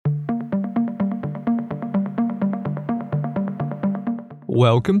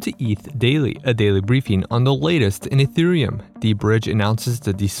Welcome to ETH Daily, a daily briefing on the latest in Ethereum. Bridge announces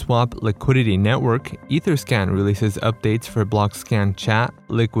the DSwap liquidity network, Etherscan releases updates for BlockScan chat,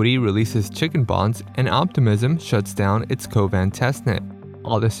 Liquity releases chicken bonds, and Optimism shuts down its Kovan testnet.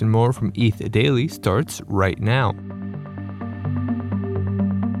 All this and more from ETH Daily starts right now.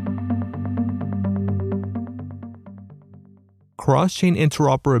 Cross-chain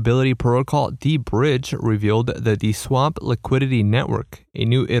interoperability protocol Bridge revealed the DSwap liquidity network, a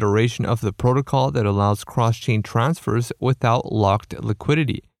new iteration of the protocol that allows cross-chain transfers without locked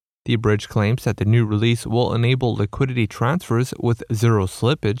liquidity. Bridge claims that the new release will enable liquidity transfers with zero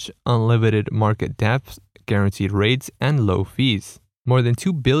slippage, unlimited market depth, guaranteed rates, and low fees. More than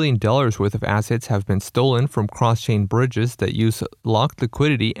 $2 billion worth of assets have been stolen from cross-chain bridges that use locked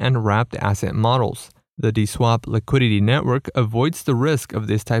liquidity and wrapped asset models. The DSwap liquidity network avoids the risk of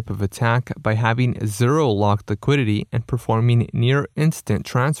this type of attack by having zero locked liquidity and performing near instant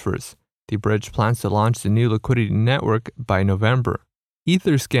transfers. Bridge plans to launch the new liquidity network by November.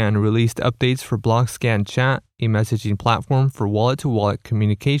 Etherscan released updates for BlockScan chat, a messaging platform for wallet-to-wallet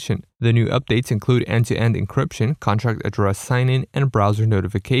communication. The new updates include end-to-end encryption, contract address sign-in, and browser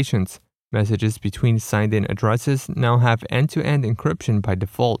notifications. Messages between signed-in addresses now have end-to-end encryption by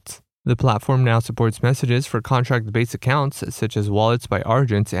default. The platform now supports messages for contract-based accounts such as wallets by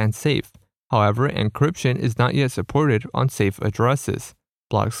Argent and Safe. However, encryption is not yet supported on Safe addresses.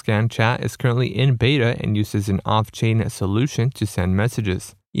 BlockScan chat is currently in beta and uses an off-chain solution to send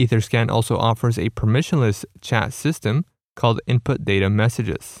messages. Etherscan also offers a permissionless chat system called Input Data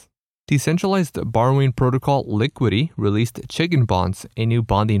Messages. Decentralized borrowing protocol Liquity released Chicken Bonds, a new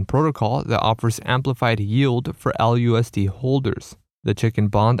bonding protocol that offers amplified yield for LUSD holders. The Chicken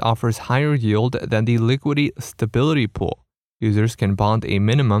Bond offers higher yield than the Liquity Stability Pool. Users can bond a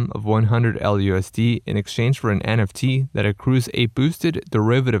minimum of 100 LUSD in exchange for an NFT that accrues a boosted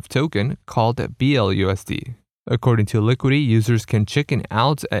derivative token called BLUSD. According to Liquity, users can chicken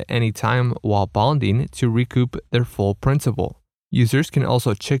out at any time while bonding to recoup their full principal. Users can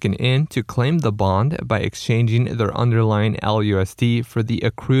also chicken in to claim the bond by exchanging their underlying LUSD for the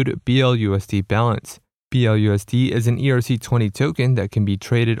accrued BLUSD balance. BLUSD is an ERC20 token that can be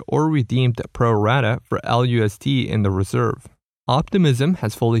traded or redeemed pro rata for LUSD in the reserve. Optimism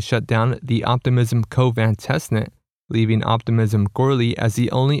has fully shut down the Optimism Kovan testnet, leaving Optimism Goerli as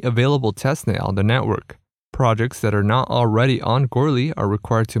the only available testnet on the network. Projects that are not already on Goerli are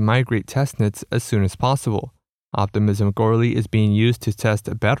required to migrate testnets as soon as possible. Optimism Goerli is being used to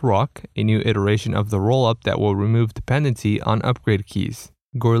test Bedrock, a new iteration of the rollup that will remove dependency on upgrade keys.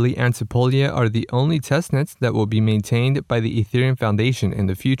 Goerli and Sepolia are the only testnets that will be maintained by the Ethereum Foundation in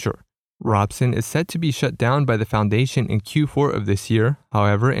the future. Ropsten is set to be shut down by the Foundation in Q4 of this year.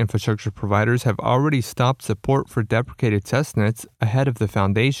 However, infrastructure providers have already stopped support for deprecated testnets ahead of the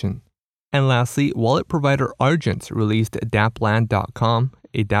Foundation. And lastly, wallet provider Argent released dappland.com,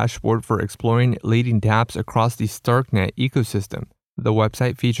 a dashboard for exploring leading dApps across the Starknet ecosystem. The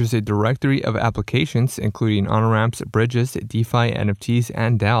website features a directory of applications including on-ramps, bridges, DeFi, NFTs,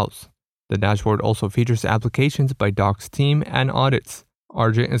 and DAOs. The dashboard also features applications by Doc's team and audits.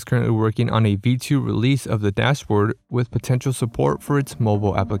 Argent is currently working on a V2 release of the dashboard with potential support for its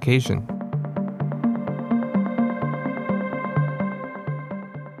mobile application.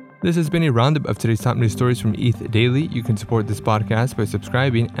 This has been a roundup of today's top news stories from ETH Daily. You can support this podcast by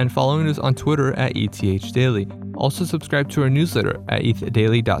subscribing and following us on Twitter at ETHDaily. Also subscribe to our newsletter at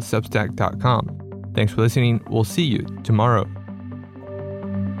ethdaily.substack.com. Thanks for listening. We'll see you tomorrow.